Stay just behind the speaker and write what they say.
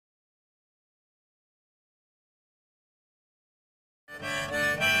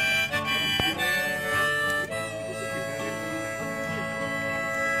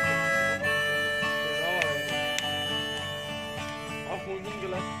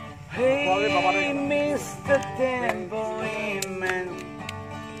Hey, Mr. Tambourine Man,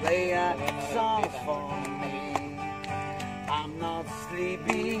 play a song for me. I'm not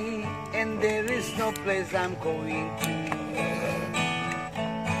sleepy, and there is no place I'm going to.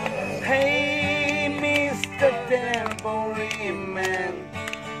 Hey, Mr. Tambourine Man,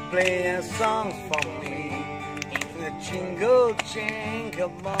 play a song for me. In the jingle, jingle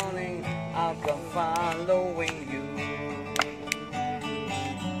morning, I'll come following you.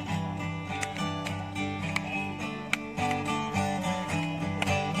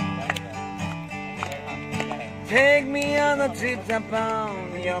 Take me on a trip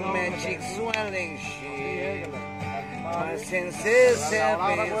upon your magic swelling ship. My senses have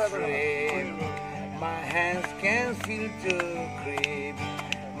been free. My hands can feel to grip.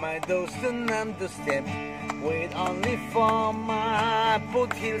 My toes to numb to step. Wait only for my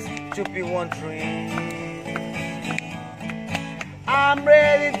foothills to be wandering. I'm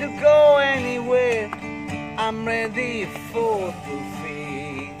ready to go anywhere. I'm ready for to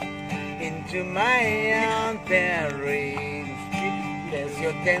feed into my own terrain. There's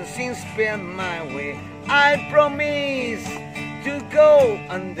your dancing spell my way. I promise to go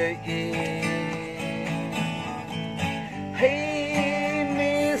under it. Hey,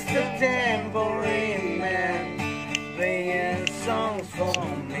 Mr. Tambourine Man, play songs for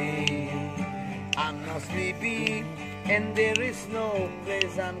me. I'm not sleepy, and there is no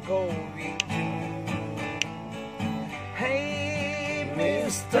place I'm going to. Hey,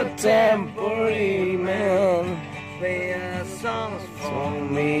 Mr. Tambourine Man, play songs for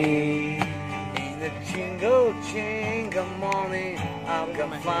me. In the jingle, jingle morning, I'll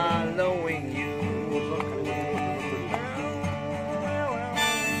come following you.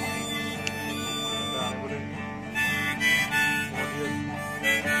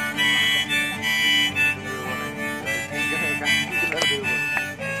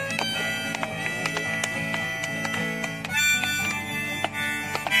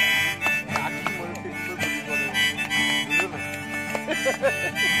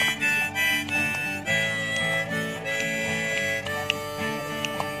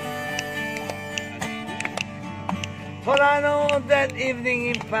 For I know that evening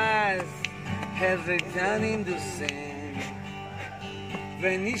in past has returned into sand,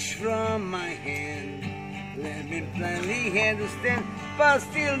 vanished from my hand. Let me blindly here to stand, but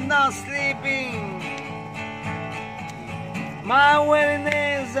still not sleeping. My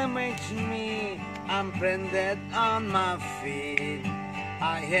weariness amazes me. I'm branded on my feet.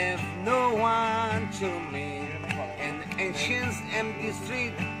 I have no one to meet. An ancient empty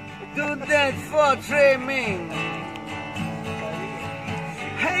street, do that for dreaming.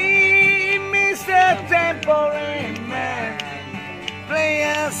 Hey, Mr. Tambourine Man, play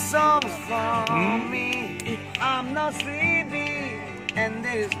a song for me. I'm not sleepy, and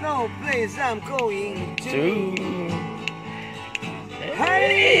there is no place I'm going to.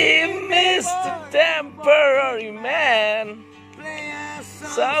 Hey, Mr. Tambourine Man, Play a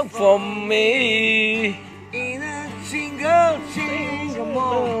song for me. In a jingle, jingle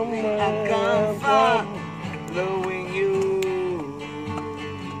morning, I'm gonna following you.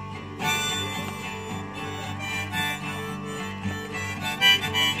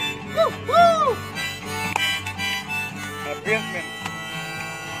 Woo-hoo! Happy man.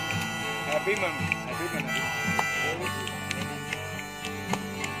 Happy man. Happy man.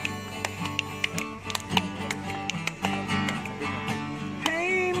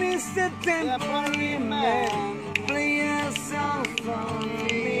 Hey, Mr. Tambourine Man, play a song for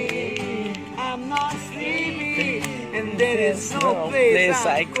me. I'm not sleepy, and there is no place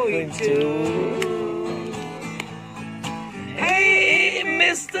I'm going to. Hey,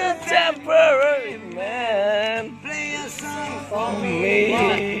 Mr. Tambourine Man, Play a song for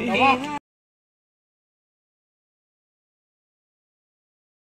me.